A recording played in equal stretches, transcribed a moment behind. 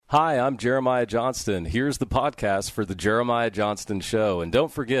Hi, I'm Jeremiah Johnston. Here's the podcast for The Jeremiah Johnston Show. And don't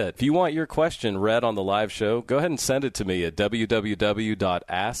forget, if you want your question read on the live show, go ahead and send it to me at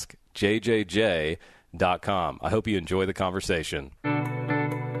www.askjjj.com. I hope you enjoy the conversation.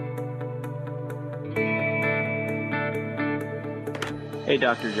 Hey,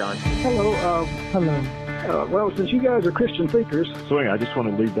 Dr. Johnston. Hello. Well, since you guys are Christian thinkers, Swing, I just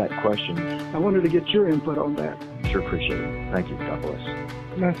want to leave that question. I wanted to get your input on that. Sure appreciate it. Thank you. God bless.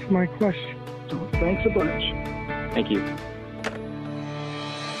 That's my question. So thanks a bunch. Thank you.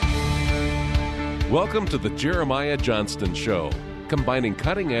 Welcome to the Jeremiah Johnston Show, combining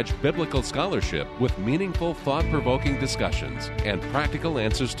cutting-edge biblical scholarship with meaningful, thought-provoking discussions and practical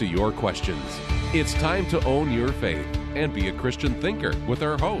answers to your questions. It's time to own your faith and be a Christian thinker with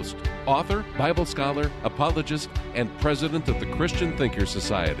our host, author, Bible scholar, apologist, and president of the Christian Thinker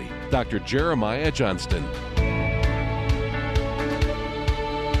Society, Dr. Jeremiah Johnston.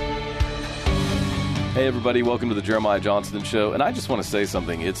 Hey, everybody. Welcome to the Jeremiah Johnston Show. And I just want to say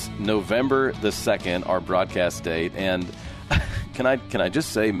something. It's November the 2nd, our broadcast date, and Can I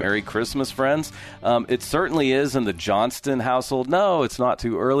just say Merry Christmas, friends? It certainly is in the Johnston household. No, it's not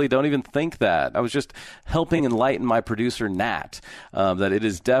too early. Don't even think that. I was just helping enlighten my producer, Nat, that it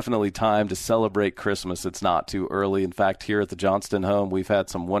is definitely time to celebrate Christmas. It's not too early. In fact, here at the Johnston home, we've had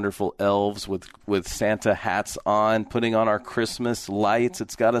some wonderful elves with Santa hats on, putting on our Christmas lights.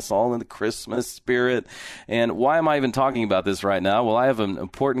 It's got us all in the Christmas spirit. And why am I even talking about this right now? Well, I have an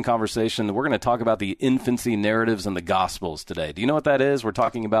important conversation. We're going to talk about the infancy narratives in the Gospels today. Do you know what that is? We're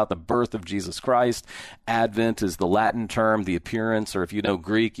talking about the birth of Jesus Christ. Advent is the Latin term, the appearance, or if you know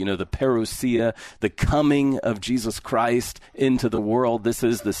Greek, you know the parousia, the coming of Jesus Christ into the world. This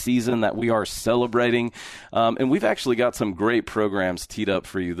is the season that we are celebrating. And we've actually got some great programs teed up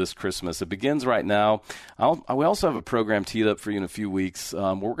for you this Christmas. It begins right now. We also have a program teed up for you in a few weeks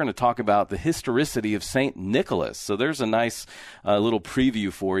where we're going to talk about the historicity of St. Nicholas. So there's a nice little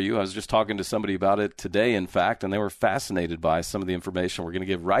preview for you. I was just talking to somebody about it today, in fact, and they were fascinated by some of the information we're going to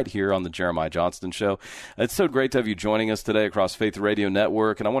give right here on the Jeremiah Johnston Show. It's so great to have you joining us today across Faith Radio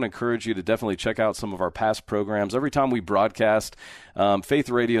Network, and I want to encourage you to definitely check out some of our past programs. Every time we broadcast, Faith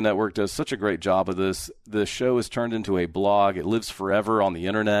Radio Network does such a great job of this. The show is turned into a blog. It lives forever on the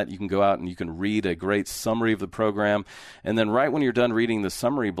internet. You can go out and you can read a great summary of the program, and then right when you're done reading the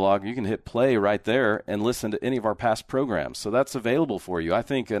summary blog, you can hit play right there and listen to any of our past programs. So that's available for you. I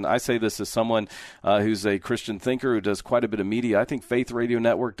think, and I say this as someone who's a Christian thinker who does quite a bit of media, I think Faith Radio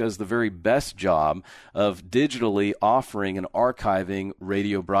Network does the very best job of digitally offering and archiving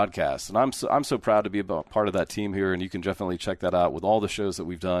radio broadcasts. And I'm so proud to be a part of that team here, and you can definitely check that out with all the shows that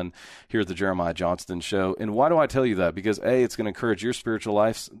we've done here at the Jeremiah Johnston Show. And why do I tell you that? Because, A, it's going to encourage your spiritual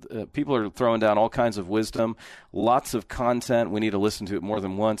life. People are throwing down all kinds of wisdom, lots of content. We need to listen to it more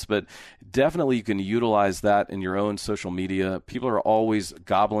than once, but definitely you can utilize that in your own social media. People are always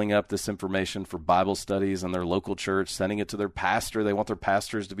gobbling up this information for Bible studies in their local church, sending it to their pastor. They want their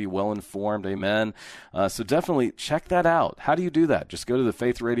pastors to be well-informed. Amen. So definitely check that out. How do you do that? Just go to the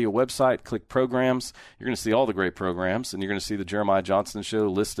Faith Radio website, click programs. You're going to see all the great programs, and you're going to see the Jeremiah Johnston Show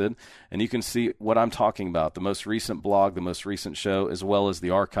listed, and you can see what I'm talking about, the most recent blog, the most recent show, as well as the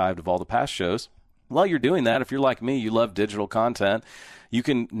archived of all the past shows. While you're doing that, if you're like me, you love digital content, you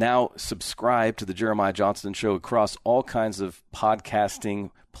can now subscribe to the Jeremiah Johnston Show across all kinds of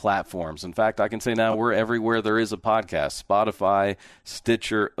podcasting platforms. In fact, I can say now we're everywhere there is a podcast. Spotify,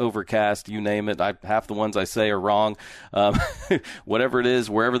 Stitcher, Overcast, you name it. Half the ones I say are wrong. Whatever it is,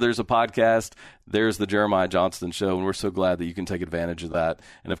 wherever there's a podcast, there's the Jeremiah Johnston Show, and we're so glad that you can take advantage of that.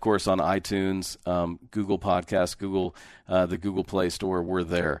 And, of course, on iTunes, Google Podcasts, the Google Play Store, we're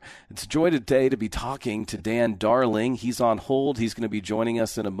there. It's a joy today to be talking to Dan Darling. He's on hold. He's going to be joining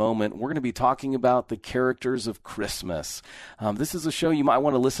us in a moment. We're going to be talking about the characters of Christmas. This is a show you might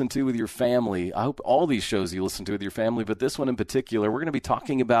want to listen to with your family. I hope all these shows you listen to with your family, but this one in particular, we're going to be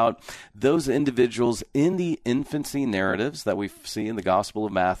talking about those individuals in the infancy narratives that we see in the Gospel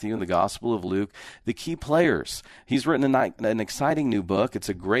of Matthew and the Gospel of Luke, the key players. He's written an exciting new book. It's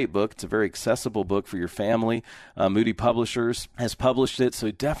a great book. It's a very accessible book for your family. Moody Publishers has published it,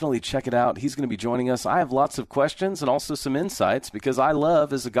 so definitely check it out. He's going to be joining us. I have lots of questions and also some insights because I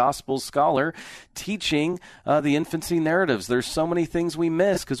love, as a gospel scholar, teaching the infancy narratives. There's so many things we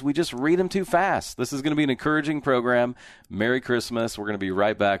miss because we just read them too fast. This is going to be an encouraging program. Merry Christmas. We're going to be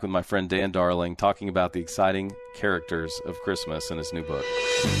right back with my friend Dan Darling talking about the exciting characters of Christmas in his new book.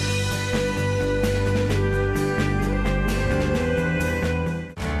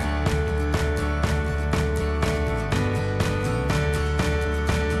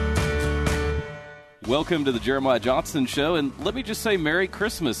 welcome to the Jeremiah Johnston Show. And let me just say Merry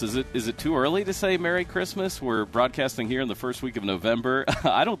Christmas. Is it too early to say Merry Christmas? We're broadcasting here in the first week of November.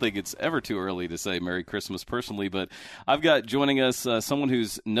 I don't think it's ever too early to say Merry Christmas personally, but I've got joining us someone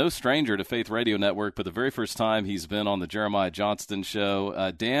who's no stranger to Faith Radio Network, but the very first time he's been on the Jeremiah Johnston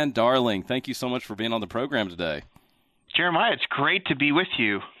Show. Dan Darling, thank you so much for being on the program today. Jeremiah, it's great to be with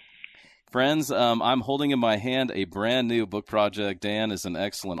you. Friends, I'm holding in my hand a brand new book project. Dan is an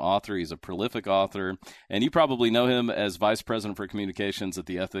excellent author. He's a prolific author, and you probably know him as Vice President for Communications at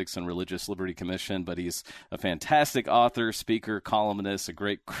the Ethics and Religious Liberty Commission, but he's a fantastic author, speaker, columnist, a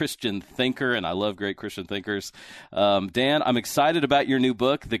great Christian thinker, and I love great Christian thinkers. Dan, I'm excited about your new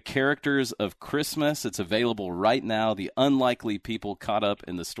book, The Characters of Christmas. It's available right now, The Unlikely People Caught Up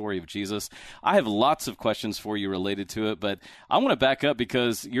in the Story of Jesus. I have lots of questions for you related to it, but I want to back up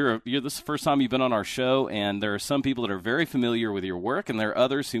because you're this first time you've been on our show, and there are some people that are very familiar with your work, and there are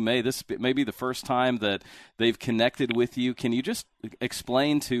others who may be the first time that they've connected with you. Can you just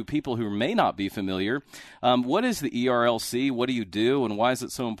explain to people who may not be familiar, what is the ERLC, what do you do, and why is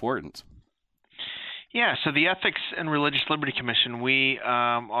it so important? Yeah, so the Ethics and Religious Liberty Commission, we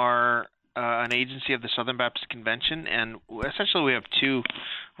are an agency of the Southern Baptist Convention, and essentially we have two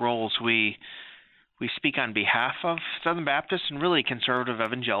roles. We speak on behalf of Southern Baptists and really conservative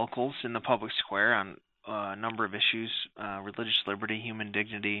evangelicals in the public square on a number of issues, religious liberty, human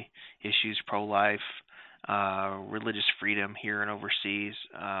dignity issues, pro-life, religious freedom here and overseas,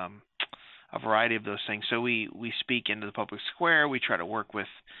 a variety of those things. So we speak into the public square. We try to work with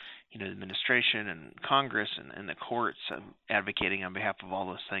the administration and Congress and the courts, advocating on behalf of all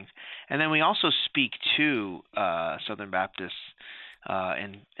those things. And then we also speak to Southern Baptists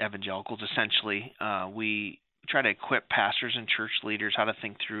and evangelicals. Essentially, we try to equip pastors and church leaders how to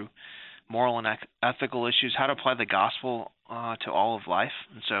think through moral and ethical issues, how to apply the gospel to all of life.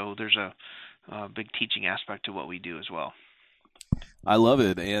 And so there's a big teaching aspect to what we do as well. I love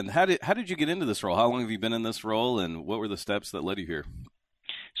it. And how did you get into this role? How long have you been in this role, and what were the steps that led you here?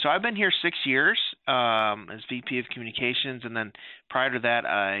 So I've been here 6 years as VP of Communications, and then prior to that,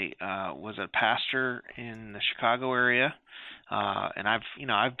 I was a pastor in the Chicago area. And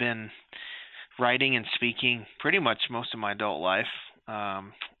I've been writing and speaking pretty much most of my adult life.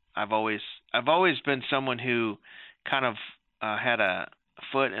 I've always been someone who kind of had a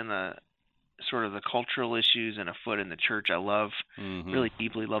foot in the sort of the cultural issues and a foot in the church. I really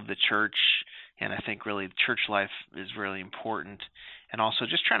deeply love the church, and I think really church life is really important. And also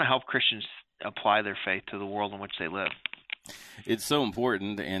just trying to help Christians apply their faith to the world in which they live. It's so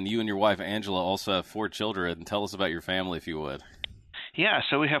important, and you and your wife, Angela, also have 4 children. Tell us about your family, if you would. Yeah,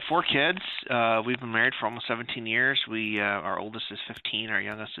 so we have 4 kids. We've been married for almost 17 years. Our oldest is 15, our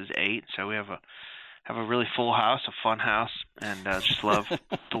youngest is 8, so we have a really full house, a fun house, and just love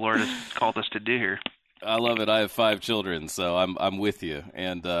what the Lord has called us to do here. I love it. I have 5 children, so I'm with you.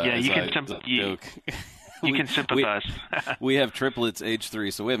 And you can sympathize. We have triplets, age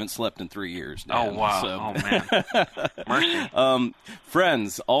 3, so we haven't slept in 3 years. Dan, oh wow! So. Oh man, mercy.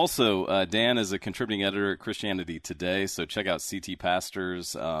 Friends, also Dan is a contributing editor at Christianity Today, so check out CT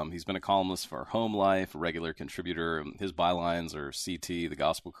Pastors. He's been a columnist for Home Life, a regular contributor. His bylines are CT, the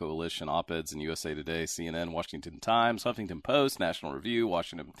Gospel Coalition, op-eds in USA Today, CNN, Washington Times, Huffington Post, National Review,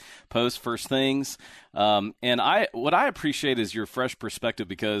 Washington Post, First Things. And what I appreciate is your fresh perspective,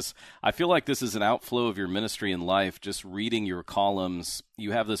 because I feel like this is an outflow of your ministry in life. Just reading your columns,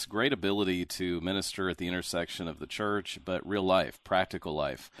 you have this great ability to minister at the intersection of the church, but real life, practical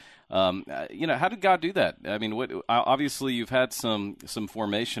life. How did God do that? I mean, obviously you've had some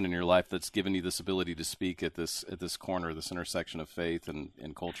formation in your life that's given you this ability to speak at this corner, this intersection of faith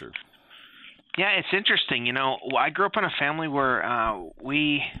and culture. Yeah, it's interesting. I grew up in a family where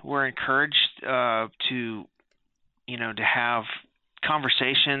we were encouraged to have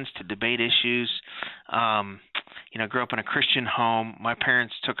conversations, to debate issues. Grew up in a Christian home. My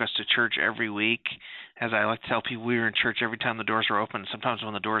parents took us to church every week. As I like to tell people, we were in church every time the doors were open, sometimes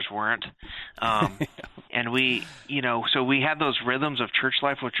when the doors weren't. And so we had those rhythms of church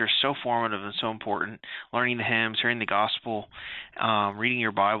life, which are so formative and so important. Learning the hymns, hearing the gospel, reading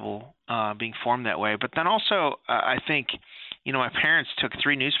your Bible, being formed that way. But then also, I think, my parents took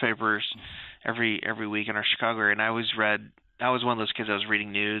 3 newspapers every week in our Chicago area, and I was one of those kids that was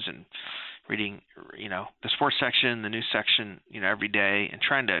reading news and reading, the sports section, the news section, every day, and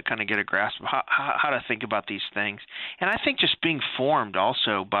trying to kind of get a grasp of how to think about these things. And I think just being formed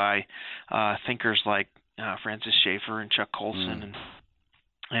also by thinkers like Francis Schaeffer and Chuck Colson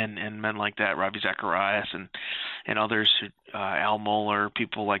and men like that, Ravi Zacharias and others, Al Mohler,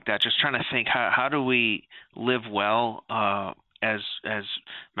 people like that, just trying to think how do we live well as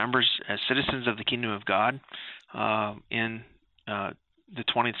members, as citizens of the kingdom of God in the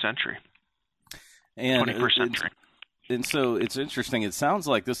 20th century, and 21st century. And so it's interesting. It sounds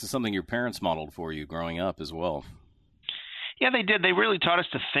like this is something your parents modeled for you growing up as well. Yeah, they did. They really taught us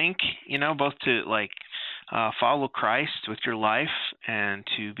to think, both to follow Christ with your life and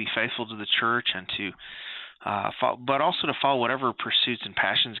to be faithful to the church and to but also to follow whatever pursuits and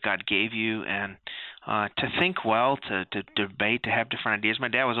passions God gave you, and to think well, to debate, to have different ideas. My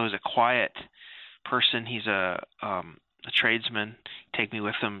dad was always a quiet person. He's a tradesman. Take me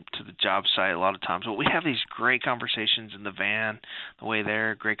with him to the job site a lot of times. But we have these great conversations in the van, the way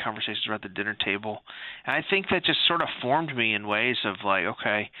there, great conversations around the dinner table. And I think that just sort of formed me in ways of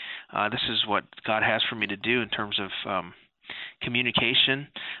okay, this is what God has for me to do in terms of communication,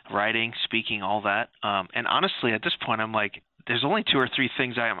 writing, speaking, all that. And honestly, at this point, I'm like, there's only 2 or 3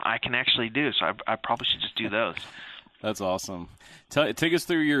 things I can actually do, so I probably should just do those. That's awesome. Take us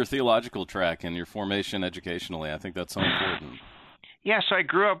through your theological track and your formation educationally. I think that's so important. Yeah, so I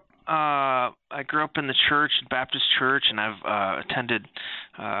grew up in the church, Baptist church, and I've attended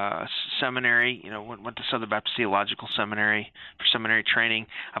seminary. Went to Southern Baptist Theological Seminary for seminary training.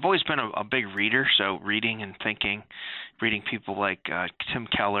 I've always been a big reader, so reading and thinking, reading people like Tim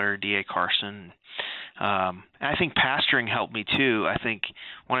Keller, D.A. Carson. And I think pastoring helped me too. I think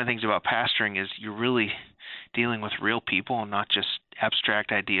one of the things about pastoring is you're really dealing with real people and not just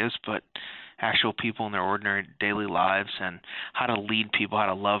abstract ideas, but actual people in their ordinary daily lives, and how to lead people, how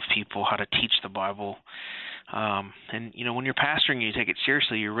to love people, how to teach the Bible. And when you're pastoring, you take it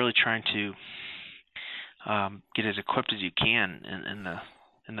seriously. You're really trying to get as equipped as you can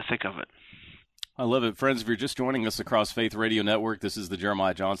in the thick of it. I love it. Friends, if you're just joining us across Faith Radio Network, this is the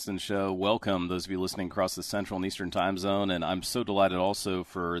Jeremiah Johnston Show. Welcome, those of you listening across the Central and Eastern time zone. And I'm so delighted also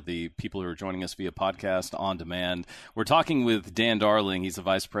for the people who are joining us via podcast on demand. We're talking with Dan Darling. He's the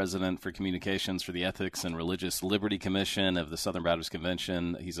Vice President for Communications for the Ethics and Religious Liberty Commission of the Southern Baptist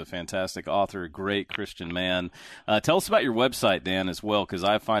Convention. He's a fantastic author, great Christian man. Tell us about your website, Dan, as well, because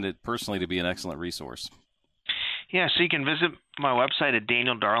I find it personally to be an excellent resource. Yeah, so you can visit my website at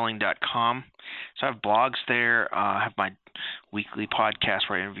danieldarling.com. So I have blogs there. I have my weekly podcast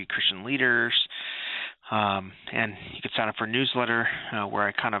where I interview Christian leaders. And you can sign up for a newsletter where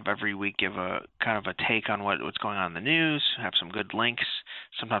I kind of every week give a kind of a take on what's going on in the news. I have some good links.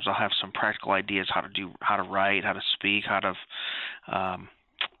 Sometimes I'll have some practical ideas how to write, how to speak, how to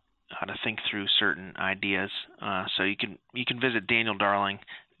think through certain ideas. So you can visit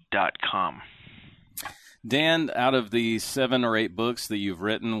danieldarling.com. Dan, out of the 7 or 8 books that you've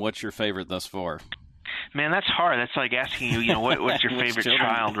written, what's your favorite thus far? Man, that's hard. That's like asking you, what's your favorite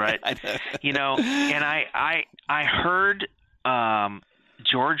child, right? And I heard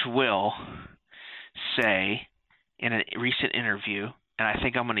George Will say in a recent interview, and I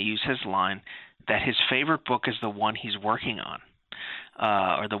think I'm going to use his line, that his favorite book is the one he's working on,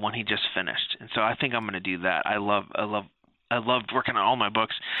 or the one he just finished. And so I think I'm going to do that. I loved working on all my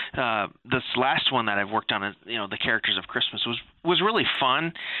books. This last one that I've worked on, The Characters of Christmas, was really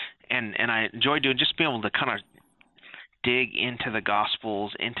fun, and I enjoyed doing just being able to kind of dig into the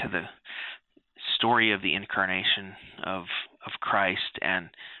Gospels, into the story of the incarnation of Christ, and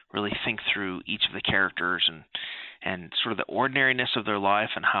really think through each of the characters and sort of the ordinariness of their life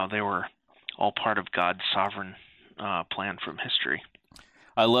and how they were all part of God's sovereign plan from history.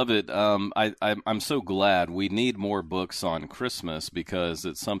 I love it. I'm so glad. We need more books on Christmas because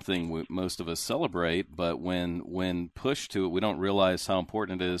it's something most of us celebrate, but when pushed to it, we don't realize how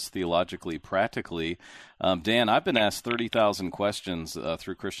important it is theologically, practically. Dan, I've been asked 30,000 questions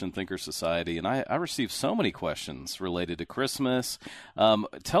through Christian Thinker Society, and I received so many questions related to Christmas.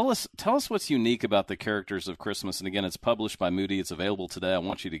 Tell us what's unique about the Characters of Christmas. And again, it's published by Moody. It's available today. I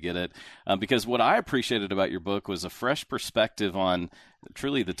want you to get it because what I appreciated about your book was a fresh perspective on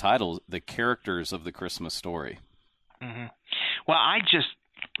truly the title, The Characters of the Christmas Story. Mm-hmm. Well, I just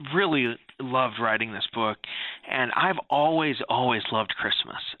really loved writing this book, and I've always loved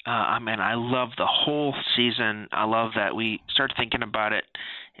Christmas. I love the whole season. I love that we start thinking about it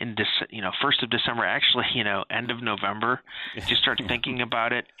in 1st of December, actually, end of November, just start thinking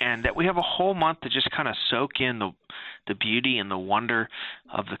about it, and that we have a whole month to just kind of soak in the beauty and the wonder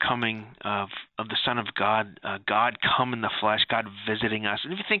of the coming of the Son of God, God come in the flesh, God visiting us.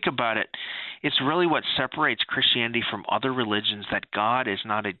 And if you think about it, it's really what separates Christianity from other religions, that God is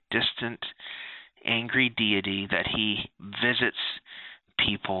not a distant, angry deity, that he visits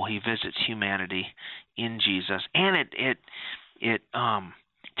people, he visits humanity in Jesus. And it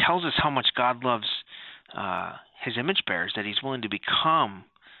tells us how much God loves his image bearers, that he's willing to become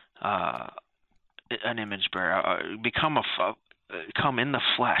an image bearer, become come in the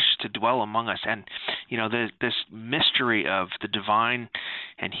flesh to dwell among us. And, this mystery of the divine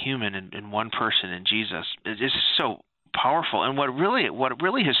and human in one person, in Jesus, is so powerful. And what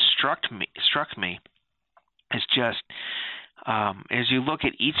really has struck me is just, as you look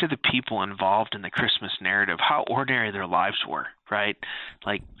at each of the people involved in the Christmas narrative, how ordinary their lives were, right?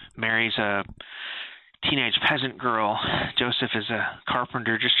 Like Mary's a teenage peasant girl. Joseph is a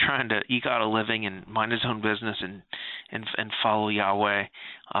carpenter just trying to eke out a living and mind his own business and follow Yahweh.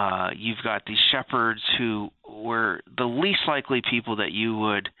 You've got these shepherds who were the least likely people that you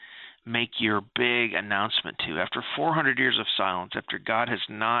would make your big announcement to. After 400 years of silence, after God has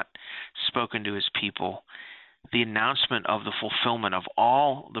not spoken to his people, the announcement of the fulfillment of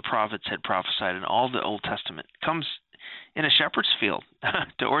all the prophets had prophesied in all the Old Testament comes in a shepherd's field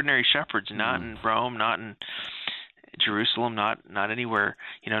to ordinary shepherds, not in Rome, not in Jerusalem, not anywhere,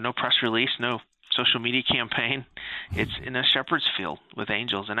 no press release, no social media campaign. It's in a shepherd's field with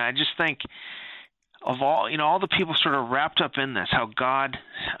angels. And I just think of all the people sort of wrapped up in this, how God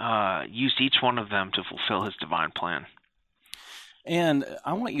used each one of them to fulfill his divine plan. And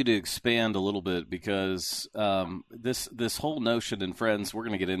I want you to expand a little bit, because this whole notion, and friends, we're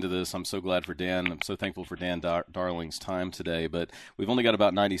going to get into this. I'm so glad for Dan. I'm so thankful for Dan Darling's time today. But we've only got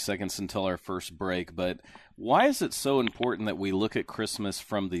about 90 seconds until our first break. But why is it so important that we look at Christmas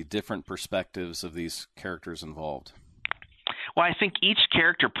from the different perspectives of these characters involved? Well, I think each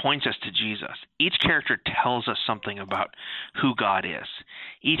character points us to Jesus. Each character tells us something about who God is.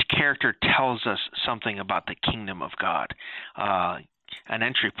 Each character tells us something about the kingdom of God, an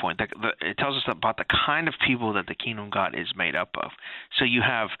entry point. It tells us about the kind of people that the kingdom of God is made up of. So you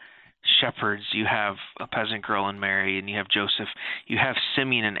have shepherds, you have a peasant girl in Mary, and you have Joseph. You have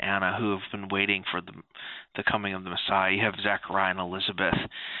Simeon and Anna, who have been waiting for the coming of the Messiah. You have Zechariah and Elizabeth,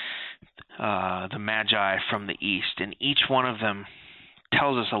 the Magi from the East, and each one of them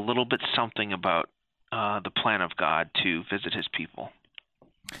tells us a little bit something about the plan of God to visit his people.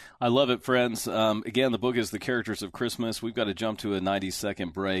 I love it, friends. Again, the book is The Characters of Christmas. We've got to jump to a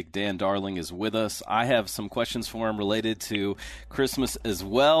 90-second break. Dan Darling is with us. I have some questions for him related to Christmas as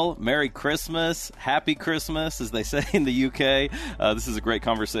well. Merry Christmas. Happy Christmas, as they say in the UK. This is a great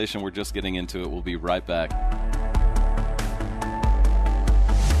conversation. We're just getting into it. We'll be right back.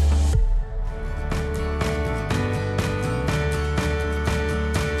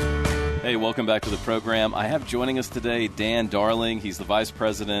 Hey, welcome back to the program. I have joining us today Dan Darling. He's the Vice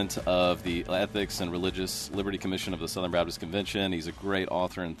President of the Ethics and Religious Liberty Commission of the Southern Baptist Convention. He's a great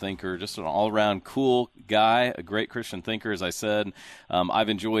author and thinker, just an all-around cool guy, a great Christian thinker, as I said. I've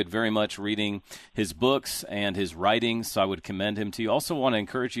enjoyed very much reading his books and his writings, so I would commend him to you. Also want to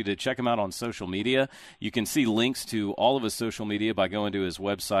encourage you to check him out on social media. You can see links to all of his social media by going to his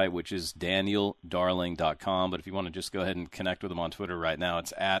website, which is danieldarling.com. But if you want to just go ahead and connect with him on Twitter right now,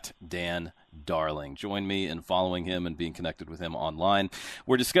 it's at Dan Darling. Join me in following him and being connected with him online.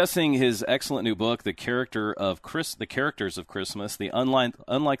 We're discussing his excellent new book, The Characters of Christmas, the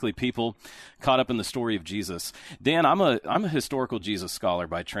unlikely people caught up in the story of Jesus. Dan, I'm a historical Jesus scholar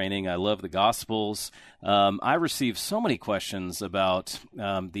by training. I love the Gospels. I receive so many questions about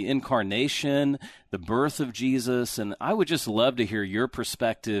the incarnation, the birth of Jesus, and I would just love to hear your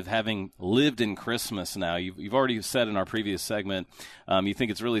perspective, having lived in Christmas now. You've already said in our previous segment you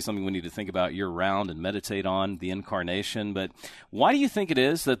think it's really something we need to think about year-round and meditate on, the incarnation. But why do you think it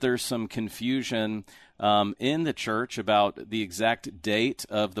is that there's some confusion in the church about the exact date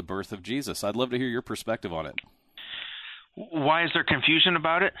of the birth of Jesus? I'd love to hear your perspective on it. Why is there confusion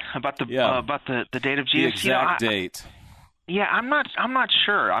about it? About the date of Jesus? The exact date. Yeah, I'm not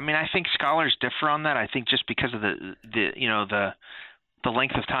sure. I mean, I think scholars differ on that. I think just because of the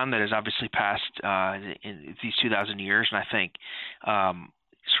length of time that has obviously passed in these 2,000 years, and I think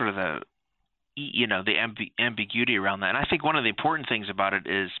sort of the ambiguity around that. And I think one of the important things about it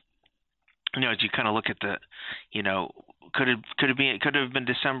is, as you kind of look at the, could have been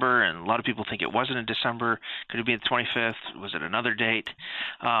December, and a lot of people think it wasn't in December. Could it be the 25th? Was it another date?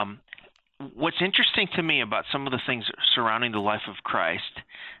 What's interesting to me about some of the things surrounding the life of Christ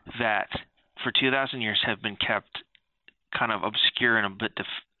that for 2,000 years have been kept kind of obscure and a bit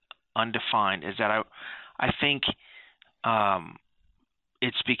undefined is that I think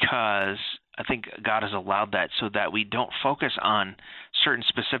it's because I think God has allowed that so that we don't focus on certain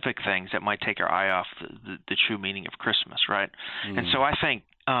specific things that might take our eye off the true meaning of Christmas, right? Mm. And so I think,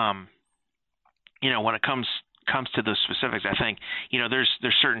 when it comes to those specifics, I think, there's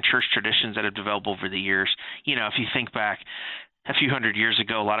certain church traditions that have developed over the years. If you think back, a few hundred years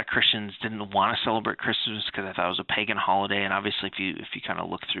ago, a lot of Christians didn't want to celebrate Christmas because they thought it was a pagan holiday. And obviously, if you kind of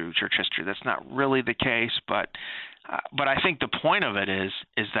look through church history, that's not really the case. But I think the point of it is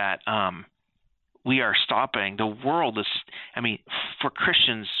that we are stopping. The world is, for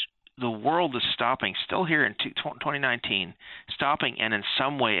Christians, the world is stopping, still here in 2019, stopping and in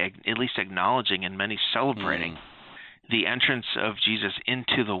some way at least acknowledging and many celebrating the entrance of Jesus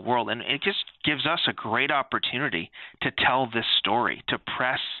into the world. And it just gives us a great opportunity to tell this story, to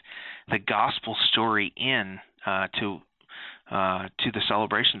press the gospel story in to the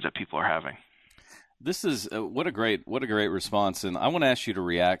celebrations that people are having. This is what a great response, and I want to ask you to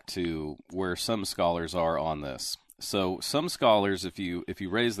react to where some scholars are on this. So some scholars, if you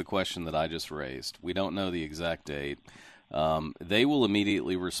raise the question that I just raised, we don't know the exact date, they will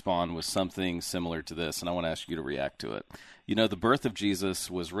immediately respond with something similar to this, and I want to ask you to react to it. The birth of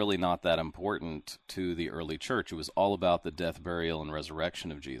Jesus was really not that important to the early church. It was all about the death, burial, and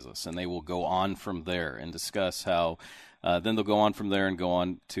resurrection of Jesus, and they will go on from there and discuss how then they'll go on from there and go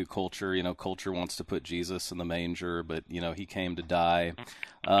on to culture. Culture wants to put Jesus in the manger, but, he came to die.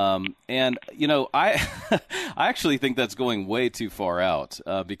 And I I actually think that's going way too far out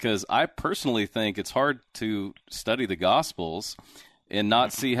because I personally think it's hard to study the Gospels and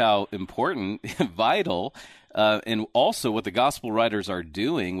not see how important, vital, and also what the Gospel writers are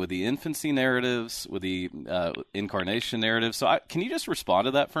doing with the infancy narratives, with the incarnation narrative. So can you just respond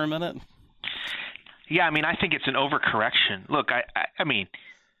to that for a minute? Yeah, I think it's an overcorrection. Look, I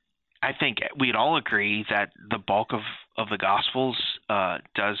think we'd all agree that the bulk of the Gospels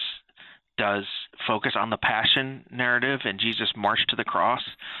does focus on the passion narrative and Jesus' march to the cross.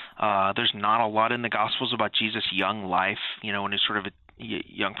 There's not a lot in the Gospels about Jesus' young life, when he's sort of a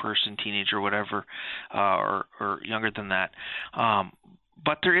young person, teenager, whatever, or younger than that.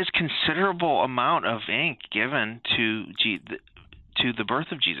 But there is considerable amount of ink given to the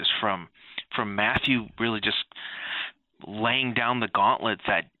birth of Jesus from Matthew, really just laying down the gauntlet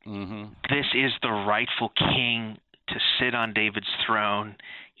that this is the rightful king to sit on David's throne.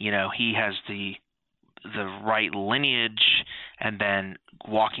 He has the right lineage, and then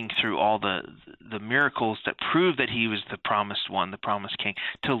walking through all the miracles that prove that he was the promised one, the promised king,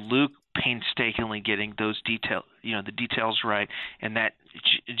 to Luke painstakingly getting those the details right in that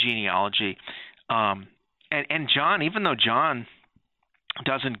genealogy. And John, even though John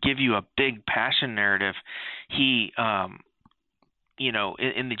doesn't give you a big passion narrative, he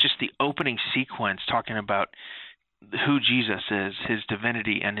in just the opening sequence, talking about who Jesus is, his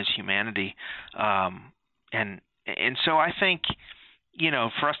divinity and his humanity, and so I think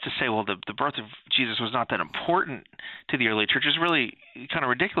for us to say, well, the birth of Jesus was not that important to the early church is really kind of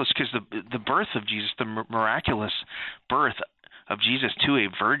ridiculous, because the birth of Jesus, the miraculous birth of Jesus to a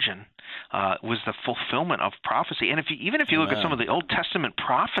virgin, was the fulfillment of prophecy. And if you look at some of the Old Testament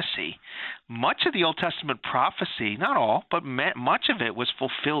prophecy, much of the Old Testament prophecy, not all, but much of it was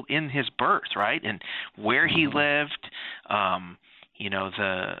fulfilled in his birth, right? And where he lived, that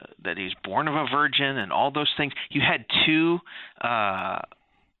he was born of a virgin and all those things. You had two,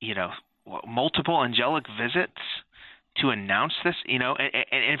 multiple angelic visits to announce this, and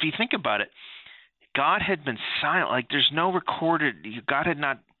if you think about it, God had been silent. Like, there's no recorded. God had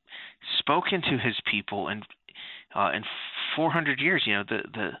not spoken to his people in 400 years.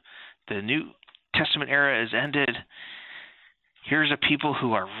 The New Testament era is ended. Here's a people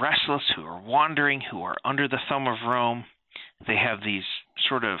who are restless, who are wandering, who are under the thumb of Rome. They have these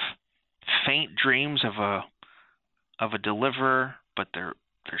sort of faint dreams of a deliverer, but they're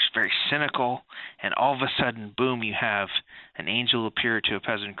very cynical. And all of a sudden, boom, you have an angel appear to a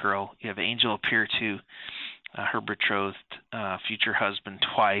peasant girl. You have an angel appear to her betrothed future husband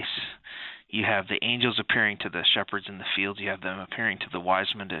twice. You have the angels appearing to the shepherds in the fields. You have them appearing to the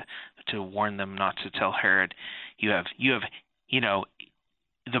wise men to warn them not to tell Herod. You have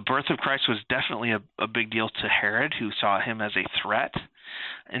the birth of Christ was definitely a big deal to Herod, who saw him as a threat.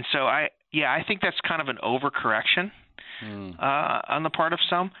 And so I think that's kind of an overcorrection on the part of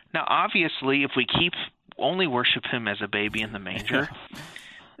some. Now, obviously, if we only worship him as a baby in the manger,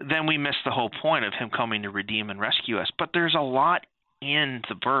 then we miss the whole point of him coming to redeem and rescue us. But there's a lot in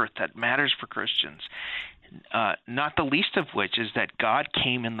the birth that matters for Christians, not the least of which is that God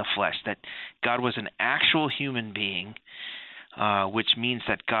came in the flesh, that God was an actual human being, which means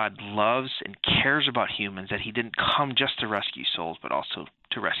that God loves and cares about humans, that he didn't come just to rescue souls, but also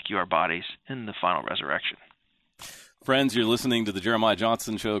to rescue our bodies in the final resurrection. Friends, you're listening to the Jeremiah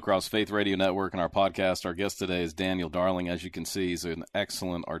Johnson Show across Faith Radio Network and our podcast. Our guest today is Daniel Darling. As you can see, he's an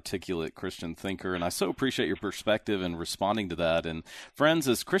excellent, articulate Christian thinker, and I so appreciate your perspective and responding to that. And friends,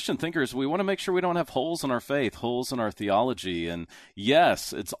 as Christian thinkers, we want to make sure we don't have holes in our faith, holes in our theology. And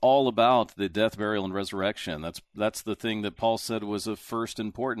yes, it's all about the death, burial, and resurrection. That's the thing that Paul said was of first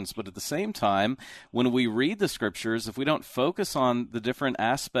importance. But at the same time, when we read the Scriptures, if we don't focus on the different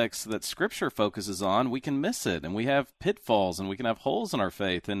aspects that Scripture focuses on, we can miss it, and we have pitfalls, and we can have holes in our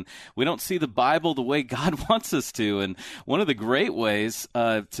faith, and we don't see the Bible the way God wants us to. And one of the great ways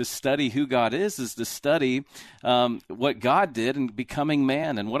to study who God is to study what God did in becoming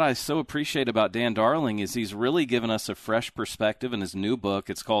man. And what I so appreciate about Dan Darling is he's really given us a fresh perspective in his new book.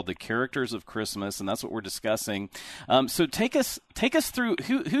 It's called The Characters of Christmas, and that's what we're discussing. So take us through,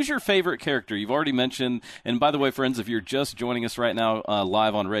 who's your favorite character? You've already mentioned, and by the way, friends, if you're just joining us right now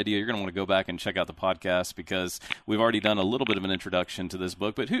live on radio, you're going to want to go back and check out the podcast because we've already done a little bit of an introduction to this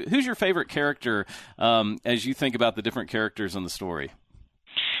book. But who's your favorite character as you think about the different characters in the story?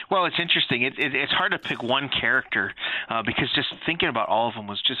 Well, it's interesting. It's hard to pick one character because just thinking about all of them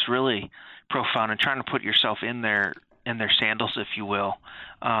was just really profound and trying to put yourself in their sandals, if you will.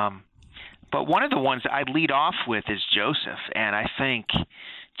 But one of the ones I'd lead off with is Joseph, and I think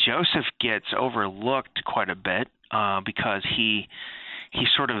Joseph gets overlooked quite a bit because he's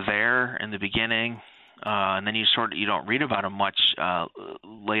sort of there in the beginning. And then you don't read about him much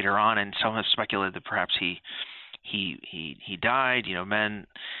later on, and some have speculated that perhaps he died. You know, men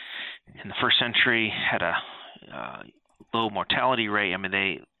in the first century had a low mortality rate. I mean,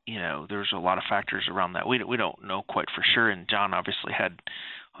 there's a lot of factors around that. We don't know quite for sure. And John obviously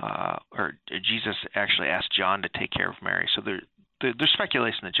or Jesus actually asked John to take care of Mary. So there's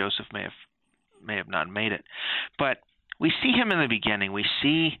speculation that Joseph may have not made it, but we see him in the beginning. We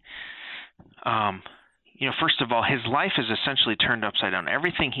see. First of all, his life is essentially turned upside down.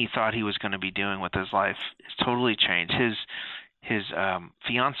 Everything he thought he was going to be doing with his life is totally changed. His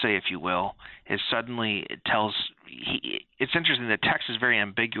fiance, if you will, is suddenly it's interesting. The text is very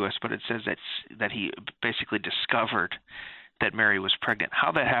ambiguous, but it says that he basically discovered that Mary was pregnant.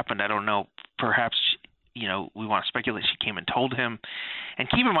 How that happened, I don't know. Perhaps we want to speculate she came and told him. And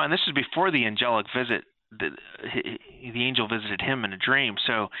keep in mind, this is before the angelic visit. The angel visited him in a dream,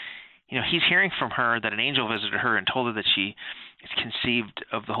 so. He's hearing from her that an angel visited her and told her that she is conceived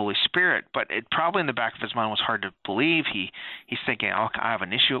of the Holy Spirit. But it probably in the back of his mind was hard to believe. He's thinking, I have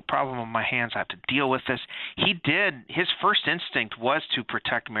an issue, a problem on my hands. I have to deal with this. His first instinct was to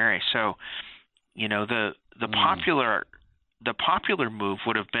protect Mary. So, the popular move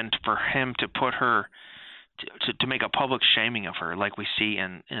would have been for him to put her to make a public shaming of her, like we see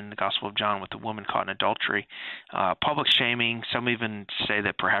in the Gospel of John with the woman caught in adultery. Public shaming. Some even say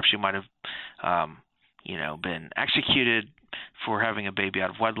that perhaps she might have, been executed for having a baby out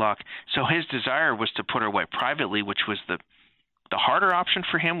of wedlock. So his desire was to put her away privately, which was the harder option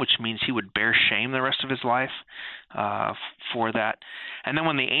for him, which means he would bear shame the rest of his life for that. And then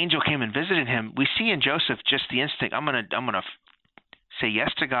when the angel came and visited him, we see in Joseph just the instinct. I'm gonna say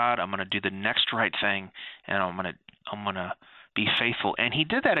yes to God. I'm going to do the next right thing, and I'm going to be faithful. And he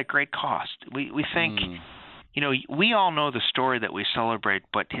did that at great cost. We think, we all know the story that we celebrate,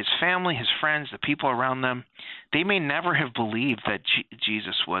 but his family, his friends, the people around them, they may never have believed that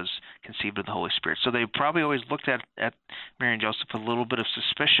Jesus was conceived of the Holy Spirit. So they probably always looked at Mary and Joseph with a little bit of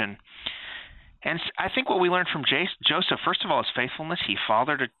suspicion. And I think what we learned from Joseph, first of all, is faithfulness. He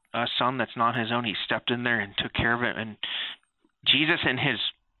fathered a son that's not his own. He stepped in there and took care of it. And Jesus, in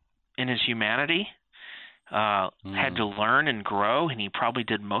his humanity, had to learn and grow, and he probably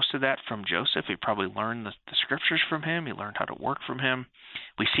did most of that from Joseph. He probably learned the Scriptures from him. He learned how to work from him.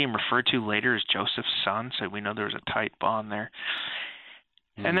 We see him referred to later as Joseph's son, so we know there was a tight bond there.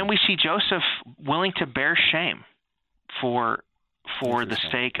 And then we see Joseph willing to bear shame for the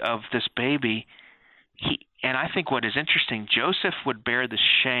sake of this baby. And I think what is interesting, Joseph would bear the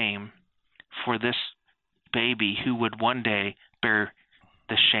shame for this baby who would one day bear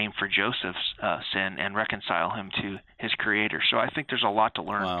the shame for Joseph's sin and reconcile him to his Creator. So I think there's a lot to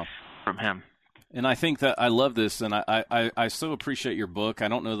learn from him. And I think that I love this, and I so appreciate your book. I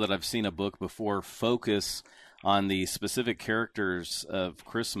don't know that I've seen a book before focus on the specific characters of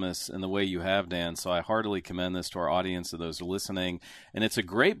Christmas in the way you have, Dan. So I heartily commend this to our audience and those listening. And it's a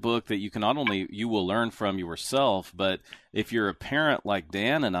great book that you can not only you will learn from yourself, but if you're a parent like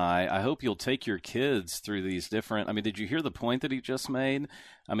Dan and I hope you'll take your kids through these different, I mean, did you hear the point that he just made?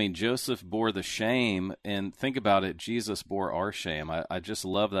 I mean, Joseph bore the shame, and think about it, Jesus bore our shame. I just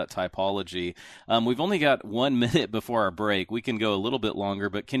love that typology. We've only got 1 minute before our break. We can go a little bit longer,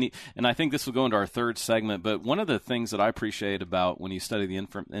 but can you, and I think this will go into our third segment, but one of the things that I appreciate about when you study the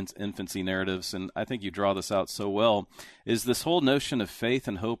infancy narratives, and I think you draw this out so well, is this whole notion of faith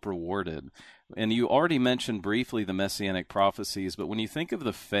and hope rewarded. And you already mentioned briefly the messianic prophecies, but when you think of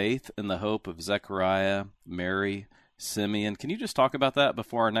the faith and the hope of Zechariah, Mary, Simeon, can you just talk about that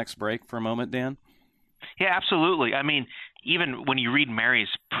before our next break for a moment, Dan? Yeah, absolutely. I mean, even when you read Mary's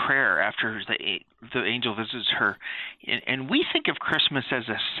prayer after the angel visits her, and we think of Christmas as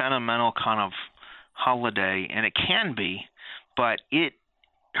a sentimental kind of holiday, and it can be, but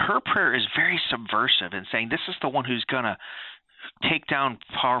her prayer is very subversive in saying this is the one who's going to take down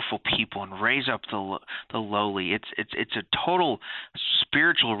powerful people and raise up the lowly. It's a total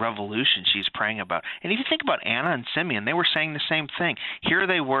spiritual revolution she's praying about. And if you think about Anna and Simeon, they were saying the same thing. Here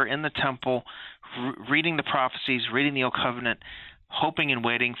they were in the temple, reading the prophecies, reading the Old Covenant, hoping and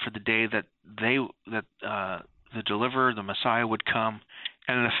waiting for the day that the deliverer, the Messiah, would come,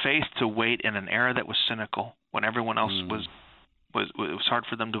 and the faith to wait in an era that was cynical when everyone else was hard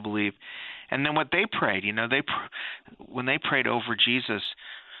for them to believe. And then what they prayed, when they prayed over Jesus,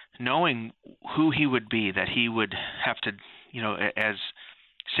 knowing who he would be, that he would have to, as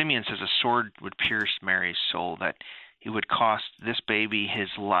Simeon says, a sword would pierce Mary's soul, that it would cost this baby his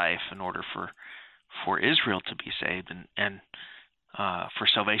life in order for Israel to be saved and for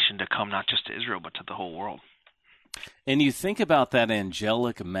salvation to come not just to Israel but to the whole world. And you think about that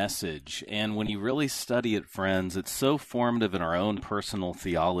angelic message, and when you really study it, friends, it's so formative in our own personal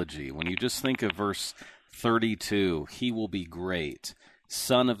theology. When you just think of verse 32, he will be great,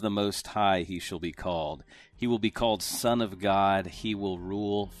 Son of the Most High he shall be called. He will be called Son of God. He will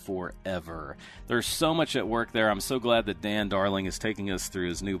rule forever. There's so much at work there. I'm so glad that Dan Darling is taking us through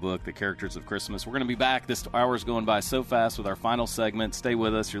his new book, The Characters of Christmas. We're going to be back. This hour's going by so fast with our final segment. Stay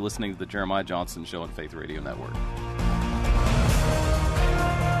with us. You're listening to the Jeremiah Johnson Show on Faith Radio Network.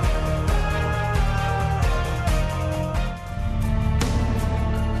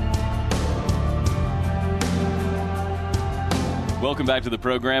 Welcome back to the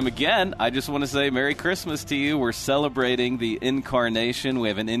program. Again, I just want to say Merry Christmas to you. We're celebrating the Incarnation. We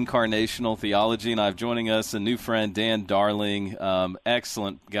have an incarnational theology, and I have joining us a new friend, Dan Darling.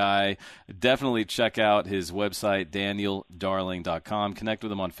 Excellent guy. Definitely check out his website, danieldarling.com. Connect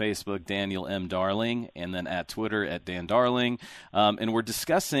with him on Facebook, Daniel M. Darling, and then at Twitter, at Dan Darling. And we're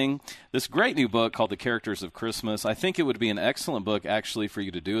discussing this great new book called The Characters of Christmas. I think it would be an excellent book, actually, for you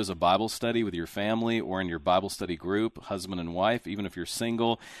to do as a Bible study with your family or in your Bible study group, husband and wife, even if you're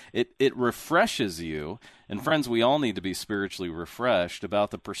single. It refreshes you. And friends, we all need to be spiritually refreshed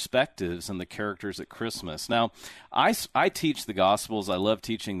about the perspectives and the characters at Christmas. Now, I teach the Gospels. I love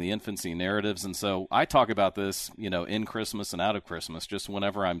teaching the infancy narratives, and so I talk about this, in Christmas and out of Christmas, just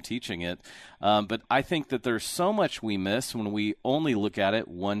whenever I'm teaching it. But I think that there's so much we miss when we only look at it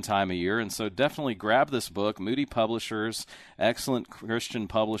one time a year, and so definitely grab this book, Moody Publishers, excellent Christian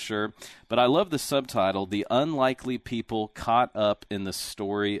publisher. But I love the subtitle, The Unlikely People Caught Up in the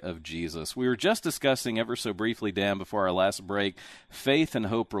Story of Jesus. We were just discussing ever so briefly, Dan, before our last break, faith and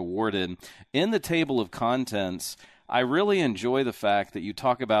hope rewarded. In the table of contents, I really enjoy the fact that you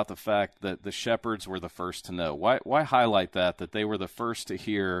talk about the fact that the shepherds were the first to know. Why highlight that they were the first to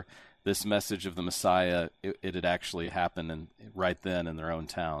hear this message of the Messiah? It had actually happened right then in their own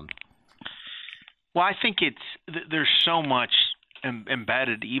town. Well, I think there's so much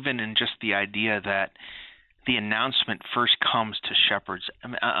embedded even in just the idea that the announcement first comes to shepherds. I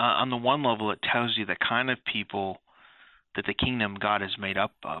mean, on the one level, it tells you the kind of people that the kingdom of God is made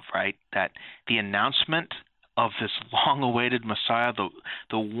up of, right? That the announcement of this long-awaited Messiah,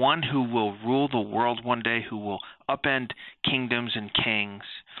 the one who will rule the world one day, who will upend kingdoms and kings,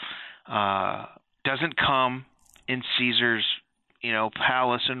 doesn't come in Caesar's,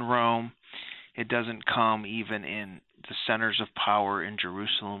 palace in Rome. It doesn't come even in the centers of power in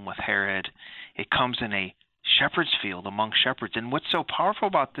Jerusalem with Herod. It comes in a shepherd's field among shepherds. And what's so powerful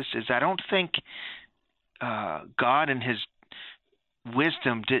about this is I don't think God in his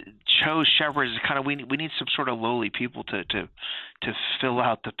wisdom chose shepherds as kind of we need some sort of lowly people to fill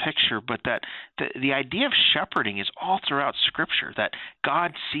out the picture, but that the idea of shepherding is all throughout Scripture, that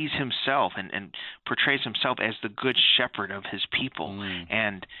God sees himself and portrays himself as the good shepherd of his people.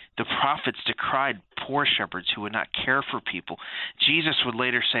 And the prophets decried poor shepherds who would not care for people. Jesus would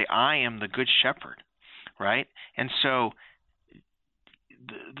later say, I am the good shepherd, right? And so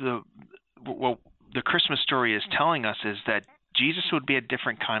the Christmas story is telling us is that Jesus would be a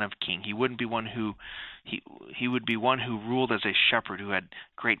different kind of king. He wouldn't be one who he would be one who ruled as a shepherd, who had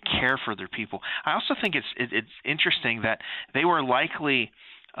great care for their people. I also think it's interesting that they were likely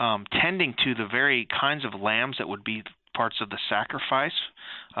tending to the very kinds of lambs that would be parts of the sacrifice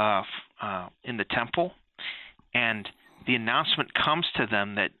in the temple, and the announcement comes to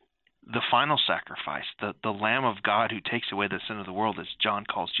them that the final sacrifice, the Lamb of God who takes away the sin of the world, as John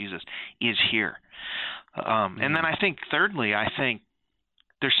calls Jesus, is here. And then I think, thirdly,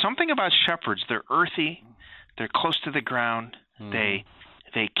 there's something about shepherds. They're earthy. They're close to the ground. They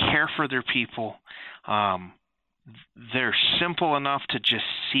care for their people. They're simple enough to just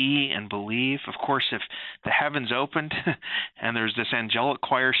see and believe. Of course, if the heavens opened and there's this angelic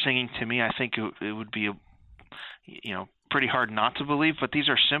choir singing to me, I think it would be pretty hard not to believe. But these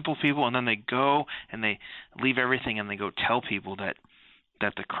are simple people, and then they go and they leave everything and they go tell people that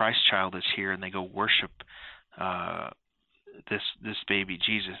the Christ child is here, and they go worship this baby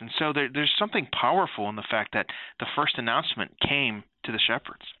Jesus. And so there's something powerful in the fact that the first announcement came to the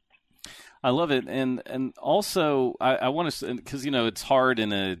shepherds. I love it, and also I want to, because it's hard to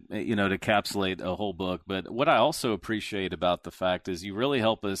encapsulate a whole book. But what I also appreciate about the fact is you really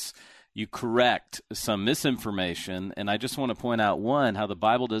help us. You correct some misinformation, and I just want to point out how the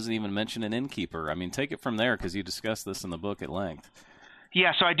Bible doesn't even mention an innkeeper. I mean, take it from there, because you discuss this in the book at length.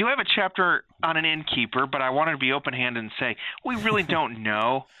 Yeah, so I do have a chapter on an innkeeper, but I wanted to be open-handed and say we really don't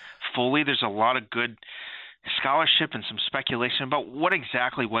know fully. There's a lot of good scholarship and some speculation about what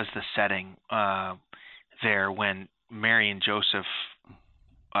exactly was the setting there when Mary and Joseph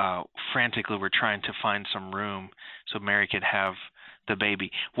frantically were trying to find some room so Mary could have the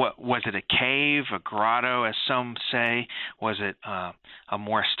baby. What was it? A cave, a grotto, as some say? Was it a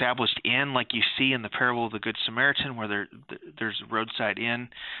more established inn, like you see in the parable of the Good Samaritan, where there's a roadside inn?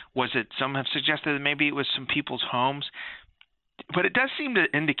 Was it? Some have suggested that maybe it was some people's homes, but it does seem to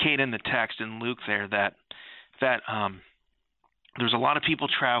indicate in the text in Luke there that there's a lot of people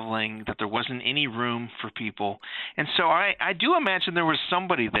traveling, that there wasn't any room for people. And so I do imagine there was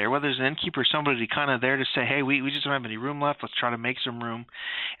somebody there, whether it's an innkeeper or somebody kind of there to say, hey, we just don't have any room left. Let's try to make some room.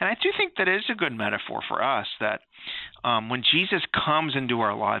 And I do think that is a good metaphor for us, that when Jesus comes into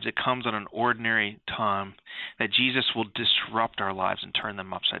our lives, it comes at an ordinary time, that Jesus will disrupt our lives and turn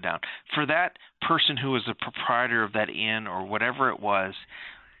them upside down. For that person who was the proprietor of that inn or whatever it was,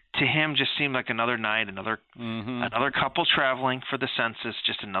 to him just seemed like another night, another couple traveling for the census,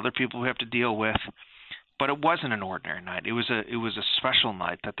 just another people we have to deal with. But it wasn't an ordinary night. It was a special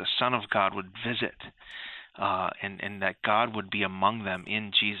night that the Son of God would visit, and that God would be among them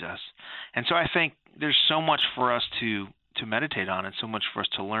in Jesus. And so I think there's so much for us to meditate on, and so much for us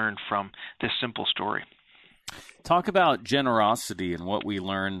to learn from this simple story. Talk about generosity and what we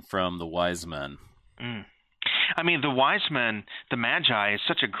learn from the wise men. I mean, the wise men, the Magi, is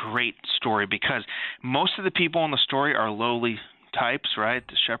such a great story because most of the people in the story are lowly types, right?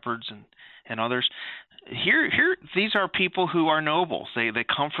 The shepherds and others. Here, these are people who are nobles. They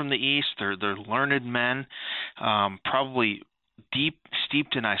come from the east. They're learned men, probably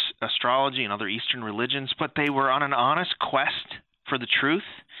steeped in astrology and other Eastern religions, but they were on an honest quest for the truth.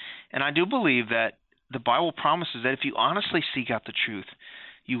 And I do believe that the Bible promises that if you honestly seek out the truth,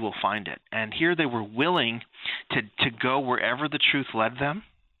 you will find it. And here they were willing to go wherever the truth led them.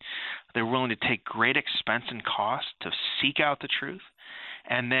 They were willing to take great expense and cost to seek out the truth.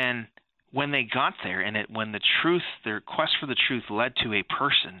 And then when they got there, and when their quest for the truth led to a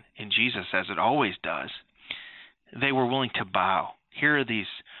person in Jesus, as it always does, they were willing to bow. Here are these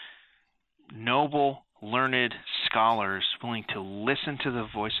noble, learned scholars willing to listen to the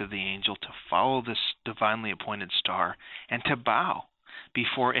voice of the angel, to follow this divinely appointed star, and to bow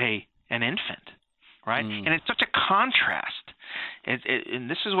before an infant, right? And it's such a contrast. And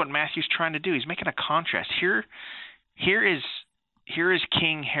this is what Matthew's trying to do. He's making a contrast. Here is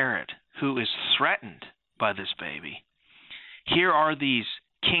King Herod, who is threatened by this baby. Here are these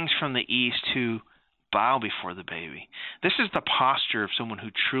kings from the east who bow before the baby. This is the posture of someone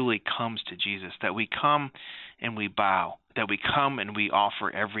who truly comes to Jesus, that we come and we bow, that we come and we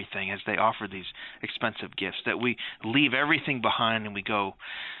offer everything as they offer these expensive gifts, that we leave everything behind and we go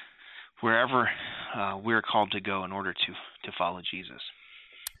wherever we're called to go in order to follow Jesus.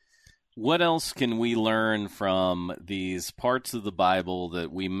 What else can we learn from these parts of the Bible that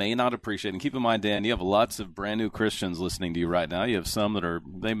we may not appreciate? And keep in mind, Dan, you have lots of brand new Christians listening to you right now. You have some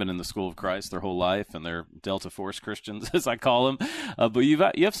they've been in the school of Christ their whole life, and they're Delta Force Christians, as I call them. But you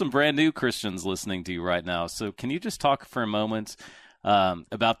have some brand new Christians listening to you right now. So can you just talk for a moment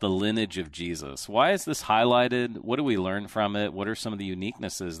about the lineage of Jesus? Why is this highlighted? What do we learn from it? What are some of the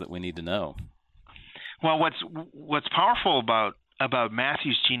uniquenesses that we need to know? Well, what's powerful about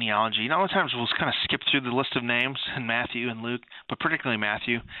Matthew's genealogy, a lot of times we'll kind of skip through the list of names in Matthew and Luke, but particularly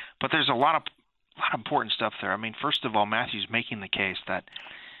Matthew. But there's a lot of important stuff there. I mean, first of all, Matthew's making the case that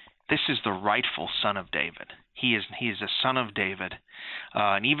this is the rightful son of David. He is a son of David,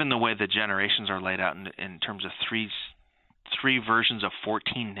 and even the way the generations are laid out in terms of three versions of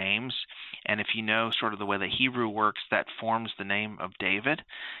 14 names, and if you know sort of the way the Hebrew works, that forms the name of David.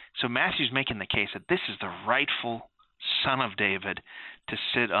 So Matthew's making the case that this is the rightful son of David to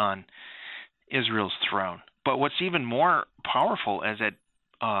sit on Israel's throne. But what's even more powerful is that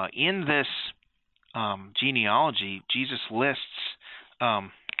in this genealogy, Jesus lists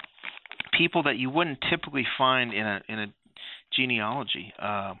people that you wouldn't typically find in a genealogy.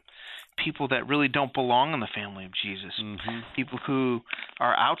 People that really don't belong in the family of Jesus. Mm-hmm. People who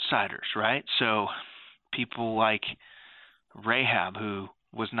are outsiders, right? So people like Rahab, who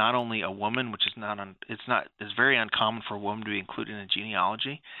was not only a woman, which is it's very uncommon for a woman to be included in a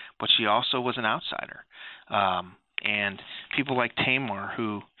genealogy, but she also was an outsider. And people like Tamar,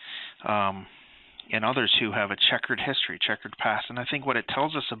 who and others who have a checkered history, checkered past. And I think what it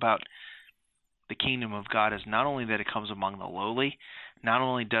tells us about the kingdom of God is not only that it comes among the lowly, not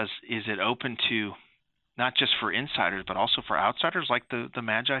only is it open to not just for insiders, but also for outsiders like the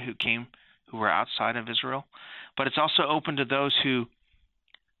Magi who were outside of Israel, but it's also open to those who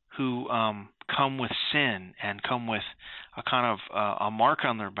come with sin and come with a kind of a mark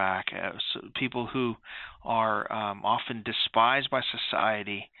on their back, people who are often despised by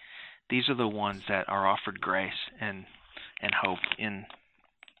society. These are the ones that are offered grace and hope in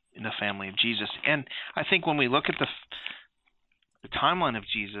the family of Jesus. And I think when we look at the timeline of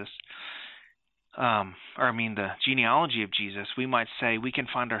Jesus, the genealogy of Jesus, we might say we can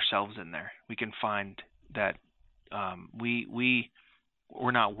find ourselves in there. We can find that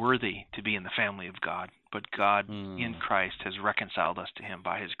we're not worthy to be in the family of God, but God in Christ has reconciled us to him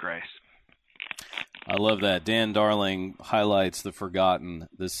by his grace. I love that. Dan Darling highlights the forgotten,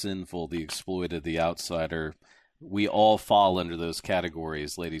 the sinful, the exploited, the outsider. We all fall under those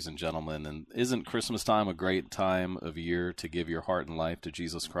categories, ladies and gentlemen. And isn't Christmas time a great time of year to give your heart and life to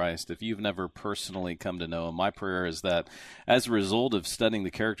Jesus Christ? If you've never personally come to know him, my prayer is that as a result of studying the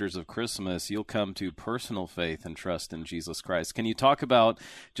characters of Christmas, you'll come to personal faith and trust in Jesus Christ. Can you talk about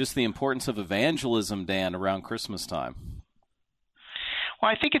just the importance of evangelism, Dan, around Christmas time? Well,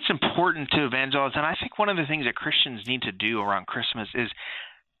 I think it's important to evangelize, and I think one of the things that Christians need to do around Christmas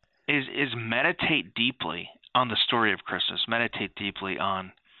is meditate deeply on the story of Christmas, meditate deeply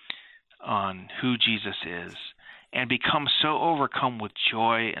on who Jesus is, and become so overcome with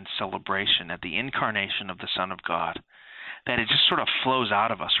joy and celebration at the incarnation of the Son of God that it just sort of flows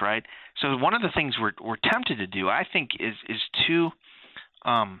out of us, right? So one of the things we're tempted to do, I think, is two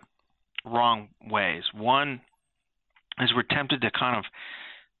wrong ways. One is we're tempted to kind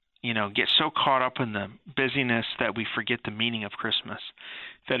of get so caught up in the busyness that we forget the meaning of Christmas,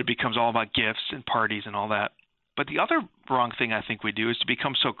 that it becomes all about gifts and parties and all that. But the other wrong thing I think we do is to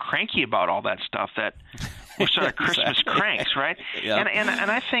become so cranky about all that stuff that we're sort of Christmas cranks, right? Yep. And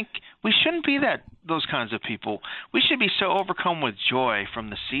I think we shouldn't be those kinds of people. We should be so overcome with joy from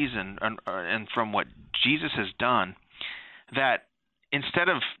the season and from what Jesus has done that instead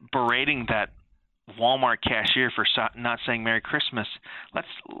of berating that Walmart cashier for not saying Merry Christmas,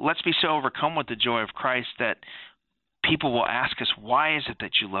 let's be so overcome with the joy of Christ that people will ask us, why is it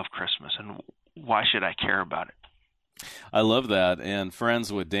that you love Christmas, and why should I care about it? I love that. And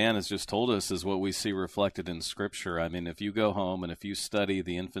friends, what Dan has just told us is what we see reflected in Scripture. I mean, if you go home and if you study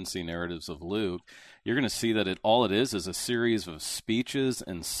the infancy narratives of Luke, you're going to see that all it is a series of speeches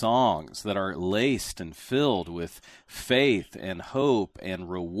and songs that are laced and filled with faith and hope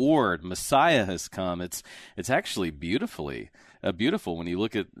and reward. Messiah has come. It's actually beautiful when you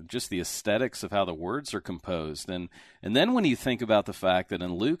look at just the aesthetics of how the words are composed. And then when you think about the fact that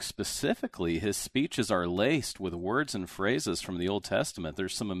in Luke specifically, his speeches are laced with words and phrases from the Old Testament.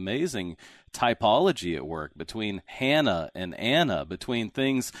 There's some amazing typology at work between Hannah and Anna, between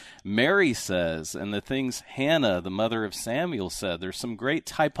things Mary says and the things Hannah, the mother of Samuel, said. There's some great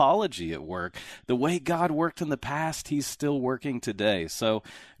typology at work. The way God worked in the past, he's still working today. So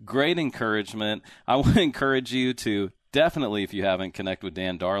great encouragement. I want to encourage you to definitely, if you haven't, connect with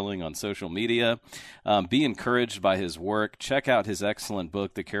Dan Darling on social media. Be encouraged by his work. Check out his excellent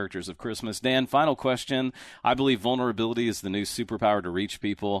book, The Characters of Christmas. Dan, final question. I believe vulnerability is the new superpower to reach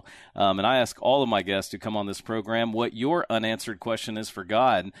people. And I ask all of my guests who come on this program what your unanswered question is for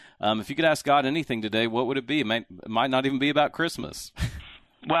God. If you could ask God anything today, what would it be? It might not even be about Christmas.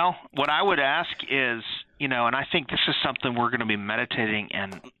 Well, what I would ask is, and I think this is something we're going to be meditating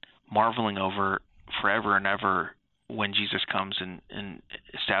and marveling over forever and ever when Jesus comes and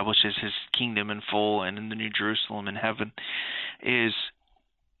establishes his kingdom in full and in the New Jerusalem in heaven, is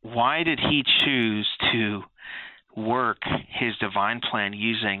why did he choose to work his divine plan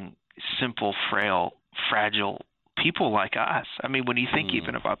using simple, frail, fragile people like us? I mean, when you think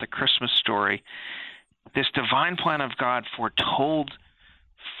even about the Christmas story, this divine plan of God foretold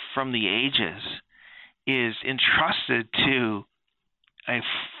from the ages is entrusted to a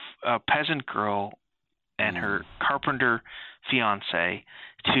peasant girl and her carpenter fiance,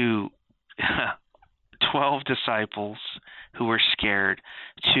 to 12 disciples who were scared,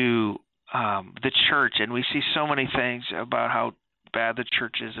 to the church. And we see so many things about how bad the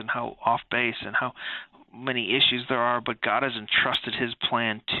church is and how off base and how many issues there are, but God has entrusted his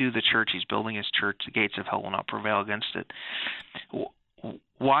plan to the church. He's building his church. The gates of hell will not prevail against it.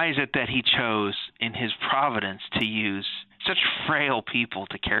 Why is it that he chose in his providence to use such frail people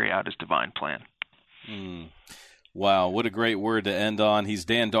to carry out his divine plan? Wow, what a great word to end on. He's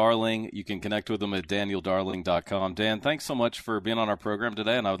Dan Darling. You can connect with him at danieldarling.com. Dan, thanks so much for being on our program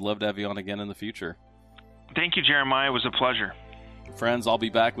today, and I would love to have you on again in the future. Thank you, Jeremiah. It was a pleasure. Friends, I'll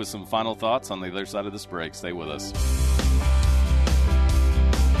be back with some final thoughts on the other side of this break. Stay with us.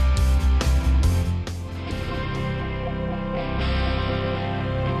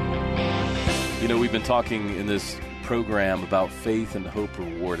 You know, we've been talking in this program about faith and hope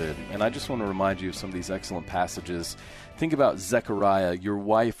rewarded, and I just want to remind you of some of these excellent passages. Think about Zechariah. Your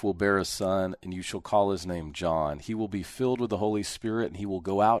wife will bear a son, and you shall call his name John. He will be filled with the Holy Spirit, and he will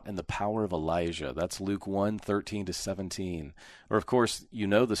go out in the power of Elijah. That's Luke 1:13-17. Or, of course, you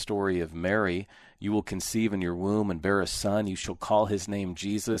know the story of Mary. You will conceive in your womb and bear a son. You shall call his name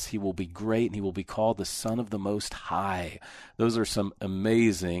Jesus. He will be great, and he will be called the Son of the Most High. Those are some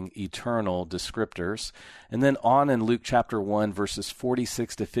amazing, eternal descriptors. And then on in Luke chapter 1, verses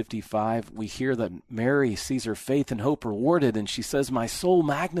 46-55, we hear that Mary sees her faith and hope rewarded, and she says, "My soul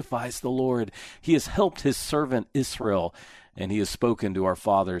magnifies the Lord. He has helped his servant Israel, and he has spoken to our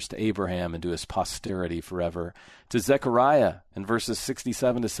fathers, to Abraham, and to his posterity forever." To Zechariah in verses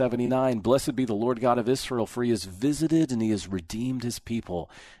 67-79, "Blessed be the Lord God of Israel, for he has visited and he has redeemed his people,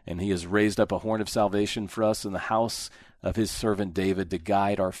 and he has raised up a horn of salvation for us in the house of his servant David, to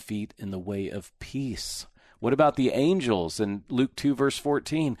guide our feet in the way of peace." What about the angels in Luke 2, verse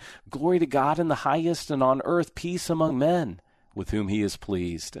 14? "Glory to God in the highest, and on earth peace among men, with whom he is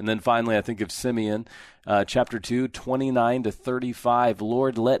pleased." And then finally, I think of Simeon, chapter 2, 29-35.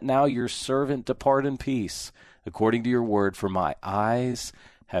 "Lord, let now your servant depart in peace, according to your word, for my eyes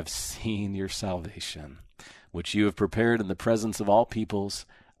have seen your salvation, which you have prepared in the presence of all peoples,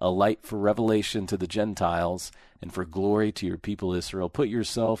 a light for revelation to the Gentiles, and for glory to your people Israel." Put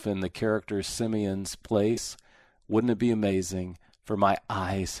yourself in the character Simeon's place. Wouldn't it be amazing? "For my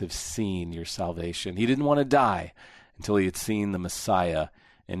eyes have seen your salvation." He didn't want to die until he had seen the Messiah,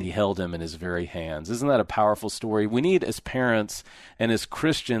 and he held him in his very hands. Isn't that a powerful story? We need, as parents and as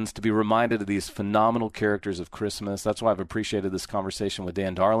Christians, to be reminded of these phenomenal characters of Christmas. That's why I've appreciated this conversation with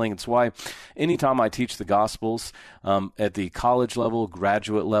Dan Darling. It's why anytime I teach the Gospels at the college level,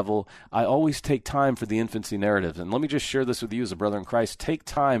 graduate level, I always take time for the infancy narratives. And let me just share this with you as a brother in Christ. Take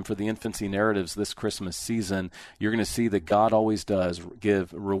time for the infancy narratives this Christmas season. You're going to see that God always does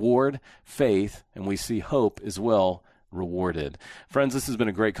give reward, faith, and we see hope as well rewarded. Friends, this has been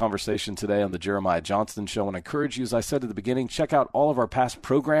a great conversation today on the Jeremiah Johnston Show, and I encourage you, as I said at the beginning, check out all of our past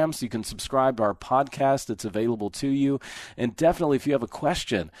programs. You can subscribe to our podcast. It's available to you. And definitely, if you have a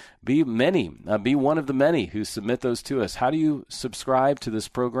question, be one of the many who submit those to us. How do you subscribe to this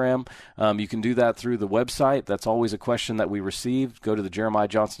program? You can do that through the website. That's always a question that we receive. Go to the Jeremiah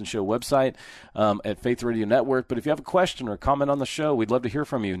Johnston Show website at Faith Radio Network. But if you have a question or a comment on the show, we'd love to hear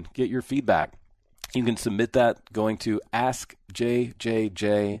from you and get your feedback. You can submit that going to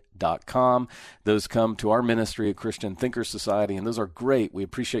askjjj.com. Those come to our ministry at Christian Thinker Society, and those are great. We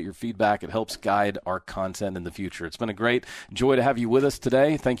appreciate your feedback. It helps guide our content in the future. It's been a great joy to have you with us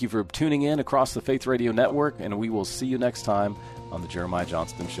today. Thank you for tuning in across the Faith Radio Network, and we will see you next time on the Jeremiah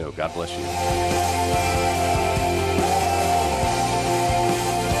Johnston Show. God bless you.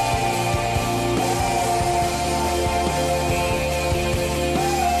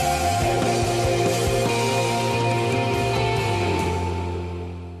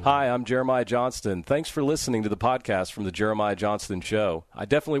 Hi, I'm Jeremiah Johnston. Thanks for listening to the podcast from the Jeremiah Johnston Show. I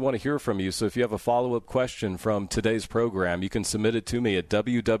definitely want to hear from you, so if you have a follow-up question from today's program, you can submit it to me at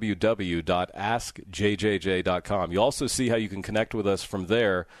www.askjjj.com. You'll also see how you can connect with us from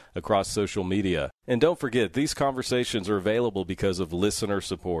there across social media. And don't forget, these conversations are available because of listener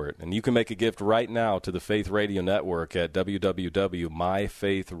support. And you can make a gift right now to the Faith Radio Network at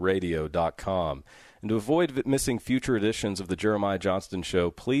www.myfaithradio.com. And to avoid missing future editions of the Jeremiah Johnston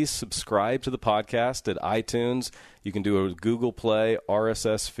Show, please subscribe to the podcast at iTunes. You can do a Google Play,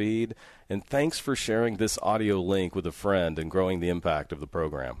 RSS feed. And thanks for sharing this audio link with a friend and growing the impact of the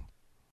program.